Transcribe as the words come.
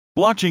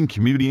Blockchain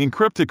community and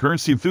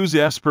cryptocurrency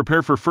enthusiasts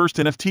prepare for first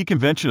NFT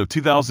convention of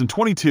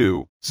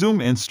 2022.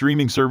 Zoom and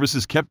streaming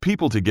services kept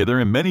people together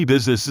and many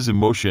businesses in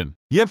motion.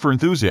 Yet for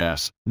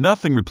enthusiasts,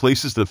 nothing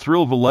replaces the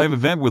thrill of a live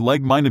event with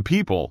like-minded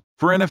people.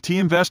 For NFT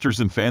investors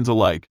and fans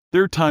alike,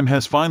 their time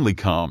has finally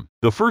come.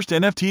 The first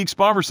NFT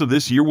Expoverse of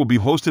this year will be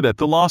hosted at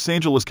the Los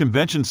Angeles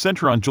Convention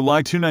Center on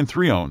July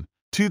 29-30,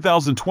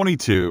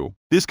 2022.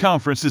 This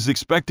conference is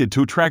expected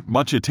to attract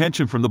much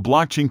attention from the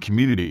blockchain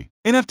community.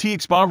 NFT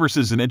Expoverse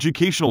is an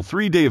educational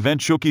 3-day event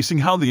showcasing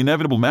how the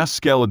inevitable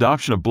mass-scale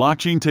adoption of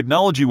blockchain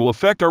technology will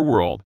affect our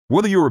world.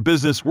 Whether you're a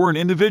business or an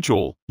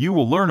individual, you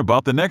will learn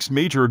about the next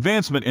major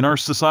advancement in our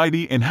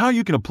society and how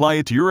you can apply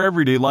it to your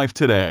everyday life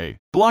today.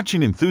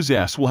 Blockchain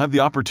enthusiasts will have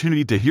the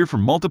opportunity to hear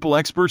from multiple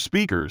expert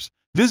speakers,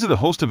 visit a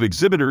host of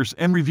exhibitors,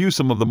 and review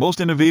some of the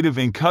most innovative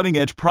and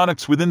cutting-edge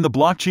products within the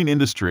blockchain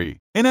industry.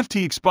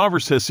 NFT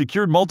Expoverse has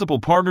secured multiple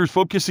partners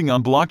focusing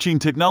on blockchain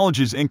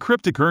technologies and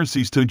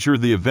cryptocurrencies to ensure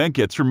the event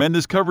gets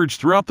tremendous coverage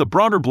throughout the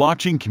broader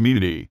blockchain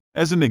community.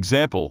 As an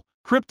example,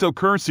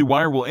 Cryptocurrency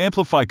Wire will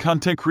amplify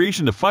content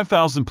creation to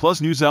 5,000-plus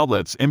news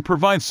outlets and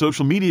provide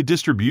social media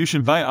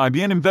distribution via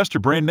IBN Investor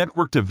Brand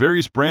Network to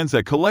various brands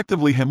that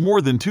collectively have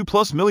more than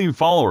 2+ million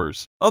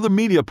followers. Other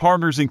media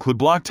partners include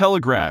Block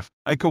Telegraph,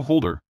 ICO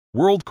Holder,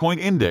 WorldCoin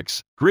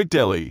Index, Grid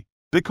Daily,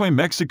 Bitcoin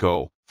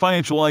Mexico,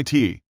 Financial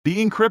IT,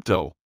 Being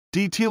Crypto,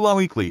 DTLA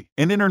Weekly,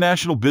 and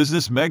International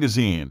Business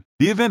Magazine.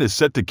 The event is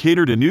set to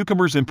cater to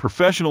newcomers and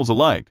professionals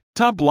alike.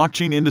 Top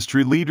blockchain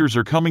industry leaders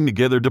are coming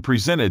together to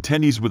present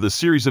attendees with a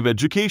series of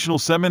educational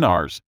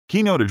seminars,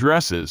 keynote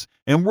addresses,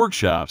 and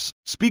workshops.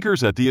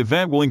 Speakers at the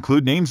event will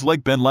include names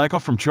like Ben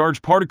Lakoff from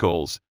Charged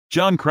Particles,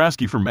 John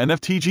Kraske from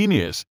NFT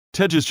Genius,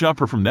 Tejas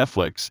Chopra from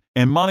Netflix,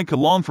 and Monica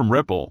Long from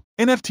Ripple.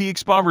 NFT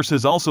Expoverse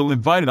has also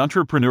invited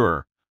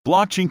entrepreneur,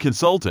 blockchain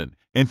consultant,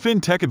 and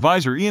fintech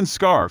advisor Ian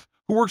Scarf,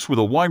 who works with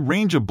a wide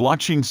range of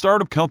blockchain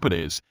startup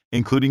companies,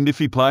 including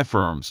DeFi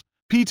platforms,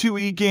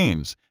 P2E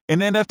games,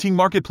 and NFT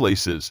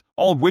marketplaces,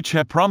 all of which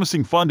have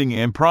promising funding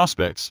and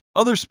prospects.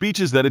 Other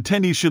speeches that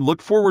attendees should look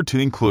forward to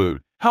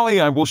include How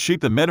AI Will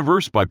Shape the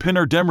Metaverse by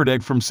Pinar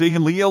Demerdeg from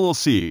Sahin Lee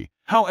LLC,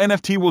 How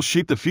NFT Will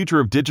Shape the Future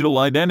of Digital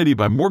Identity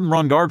by Morten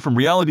Rongard from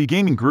Reality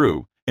Gaming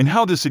Group, and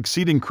How to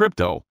Succeed in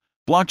Crypto,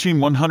 Blockchain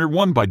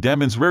 101 by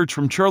Damon Zwerch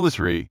from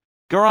Charlotte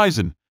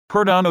Horizon,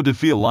 Cardano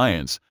DeFi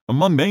Alliance,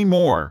 among many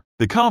more.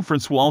 The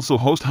conference will also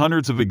host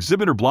hundreds of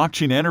exhibitor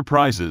blockchain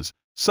enterprises,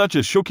 such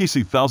as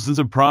showcasing thousands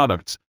of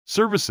products,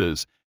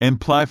 services, and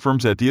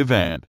platforms at the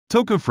event.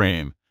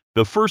 TokenFrame,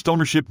 the first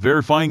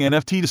ownership-verifying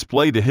NFT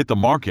display to hit the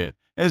market,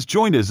 has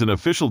joined as an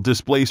official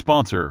display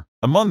sponsor.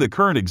 Among the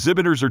current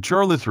exhibitors are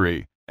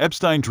Charlie,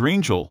 Epstein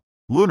Angel,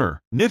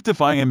 Lunar,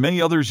 Niftify, and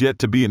many others yet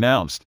to be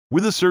announced.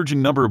 With a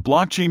surging number of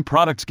blockchain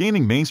products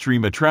gaining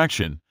mainstream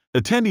attraction,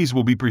 attendees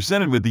will be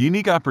presented with the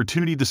unique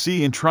opportunity to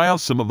see and try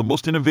out some of the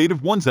most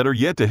innovative ones that are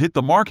yet to hit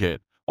the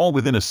market, all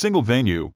within a single venue.